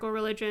matriarchal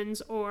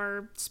religions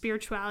or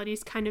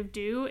spiritualities kind of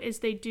do is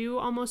they do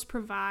almost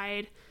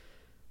provide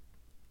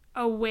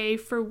a way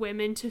for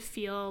women to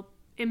feel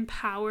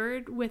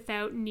empowered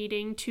without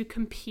needing to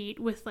compete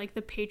with, like,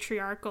 the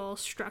patriarchal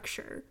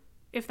structure,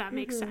 if that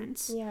makes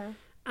sense. Yeah.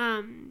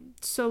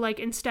 So, like,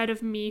 instead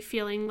of me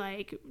feeling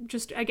like,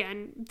 just,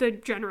 again, the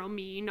general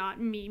me,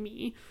 not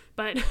me,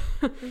 but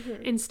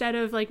instead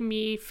of, like,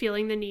 me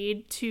feeling the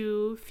need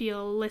to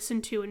feel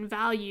listened to and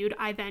valued,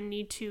 I then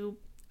need to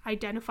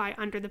identify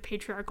under the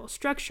patriarchal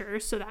structure.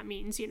 So that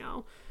means, you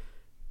know,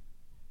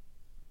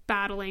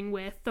 battling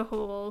with the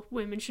whole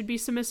women should be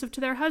submissive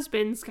to their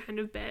husbands kind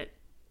of bit.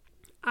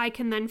 I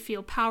can then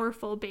feel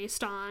powerful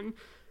based on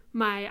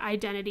my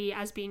identity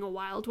as being a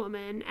wild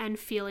woman and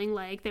feeling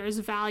like there's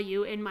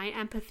value in my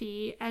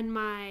empathy and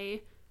my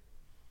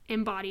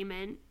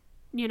embodiment,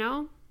 you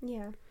know?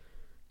 Yeah.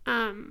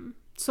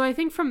 So I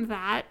think from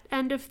that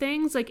end of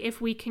things, like,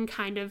 if we can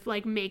kind of,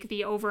 like, make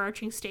the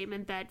overarching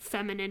statement that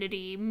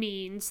femininity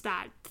means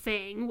that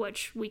thing,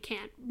 which we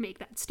can't make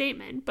that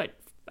statement, but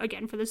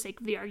again, for the sake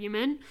of the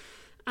argument,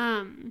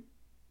 then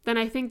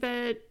I think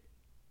that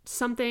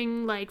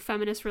something like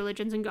feminist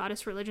religions and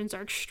goddess religions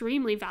are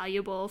extremely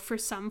valuable for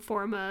some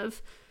form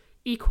of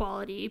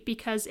equality,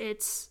 because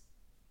it's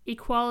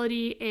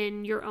equality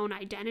in your own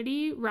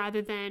identity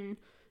rather than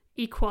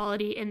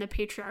equality in the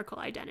patriarchal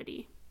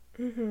identity.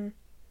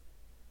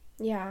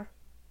 Yeah.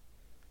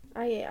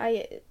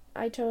 I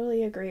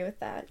totally agree with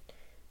that.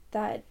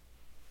 That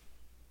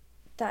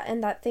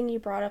and that thing you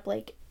brought up,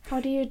 like, how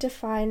do you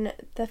define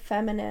the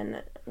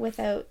feminine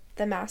without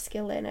the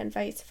masculine and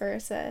vice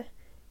versa,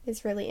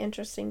 is really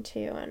interesting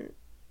too. And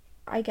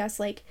I guess,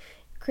 like,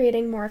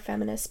 creating more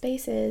feminist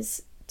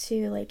spaces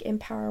to, like,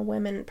 empower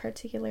women,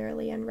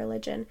 particularly in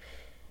religion,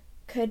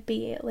 could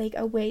be, like,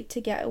 a way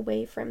to get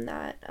away from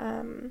that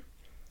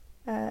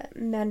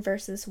men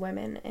versus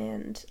women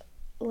and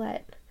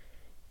let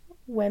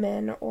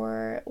women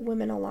or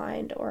women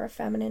aligned or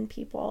feminine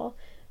people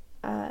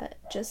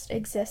just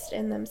exist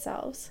in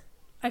themselves.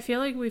 I feel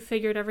like we've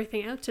figured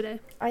everything out today.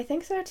 I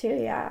think so too,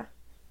 yeah.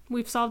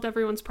 We've solved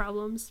everyone's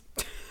problems.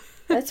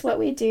 That's what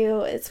we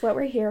do. It's what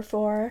we're here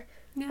for.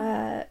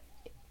 Yeah.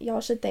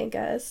 Y'all should thank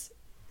us.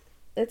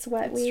 It's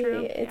what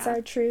it's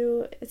our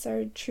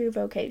true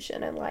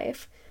vocation in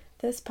life.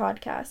 This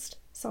podcast,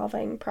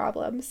 solving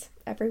problems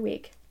every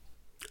week.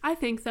 I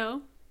think,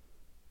 though,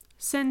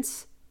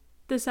 since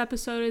this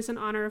episode is in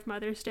honor of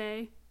Mother's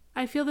Day,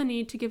 I feel the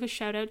need to give a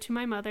shout out to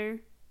my mother,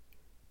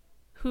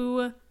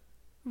 who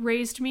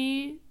raised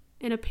me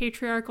in a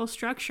patriarchal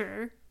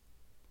structure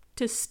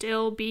to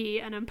still be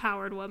an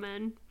empowered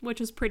woman, which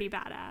is pretty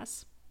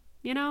badass,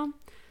 you know?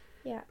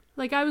 Yeah.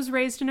 Like, I was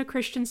raised in a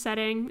Christian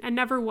setting, and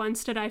never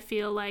once did I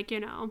feel like,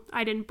 you know,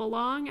 I didn't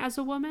belong as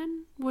a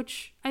woman,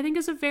 which I think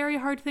is a very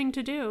hard thing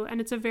to do,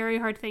 and it's a very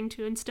hard thing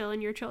to instill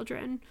in your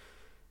children.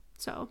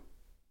 So,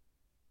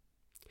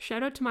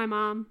 shout out to my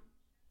mom.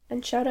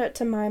 And shout out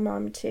to my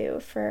mom, too,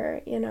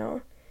 for, you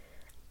know,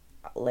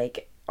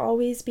 like,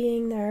 always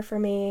being there for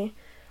me,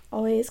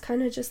 always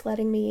kind of just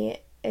letting me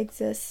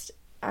exist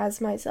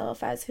as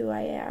myself, as who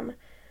I am,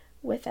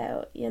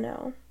 without, you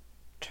know,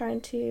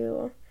 trying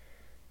to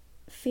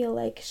feel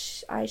like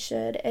I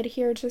should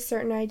adhere to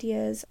certain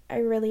ideas. I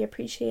really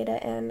appreciate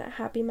it, and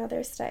happy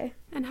Mother's Day.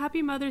 And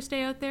happy Mother's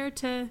Day out there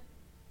to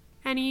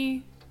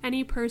any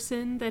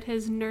person that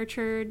has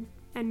nurtured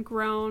and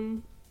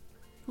grown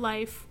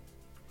life,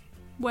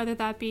 whether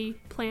that be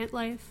plant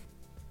life,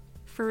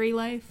 furry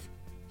life,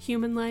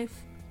 human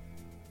life,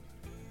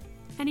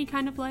 any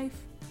kind of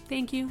life.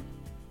 Thank you.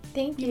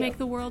 Thank you. You make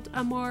the world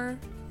a more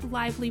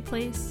lively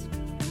place.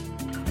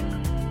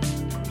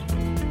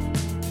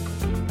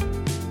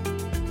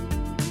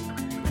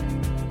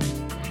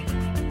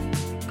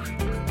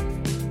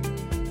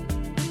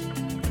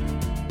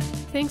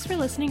 Thanks for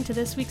listening to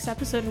this week's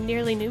episode of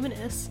Nearly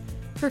Numinous.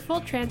 For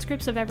full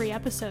transcripts of every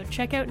episode,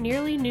 check out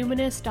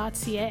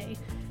nearlynuminous.ca.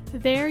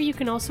 There you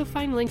can also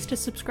find links to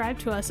subscribe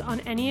to us on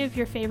any of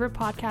your favorite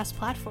podcast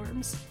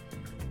platforms.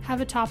 Have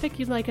a topic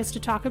you'd like us to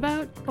talk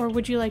about, or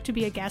would you like to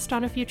be a guest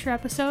on a future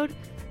episode?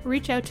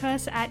 Reach out to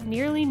us at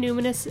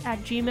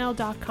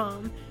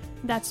nearlynuminous@gmail.com.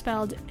 That's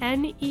spelled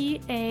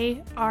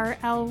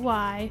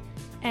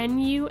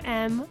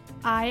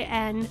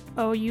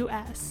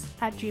NEARLYNUMINOUS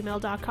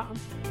 @gmail.com.